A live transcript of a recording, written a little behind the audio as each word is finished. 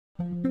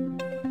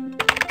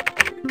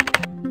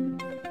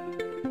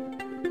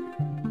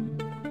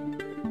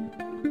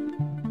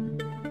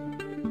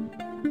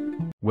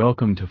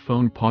Welcome to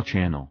FonePaw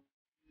channel.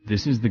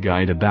 This is the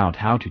guide about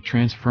how to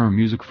transfer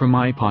music from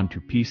iPod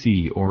to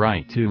PC or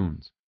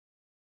iTunes.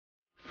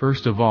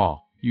 First of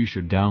all, you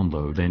should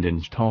download and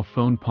install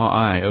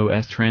FonePaw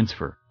iOS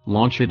Transfer.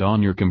 Launch it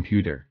on your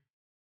computer.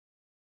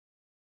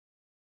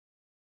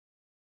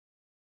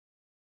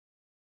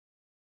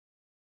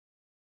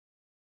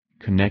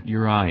 Connect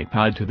your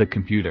iPod to the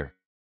computer.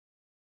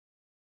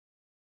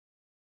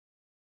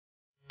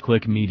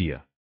 Click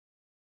Media.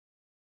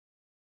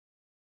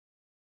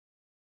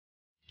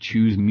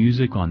 Choose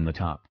Music on the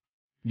top.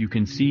 You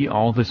can see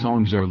all the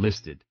songs are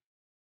listed.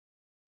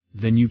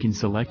 Then you can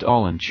select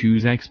all and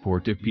choose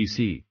Export to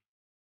PC.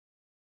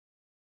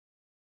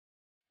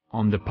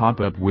 On the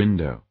pop-up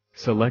window,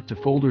 select a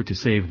folder to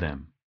save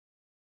them.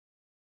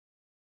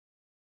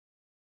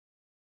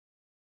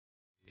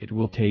 It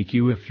will take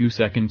you a few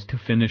seconds to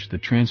finish the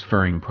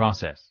transferring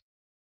process.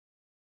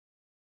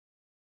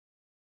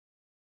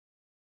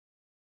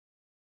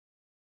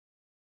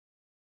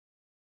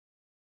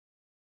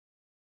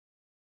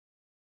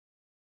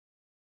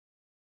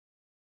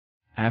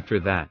 After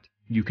that,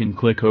 you can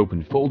click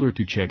Open Folder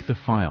to check the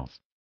files.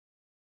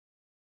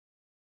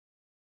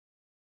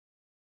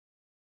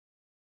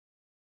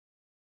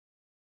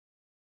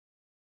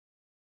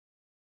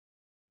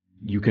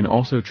 You can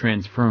also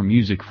transfer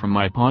music from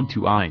iPod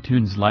to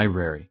iTunes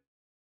library.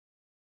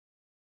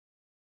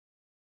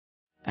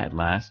 At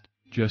last,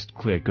 just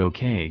click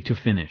OK to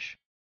finish.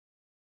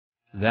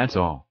 That's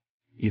all.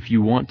 If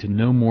you want to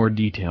know more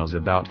details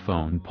about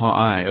FonePaw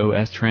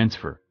iOS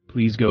transfer,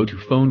 please go to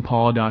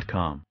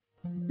FonePaw.com.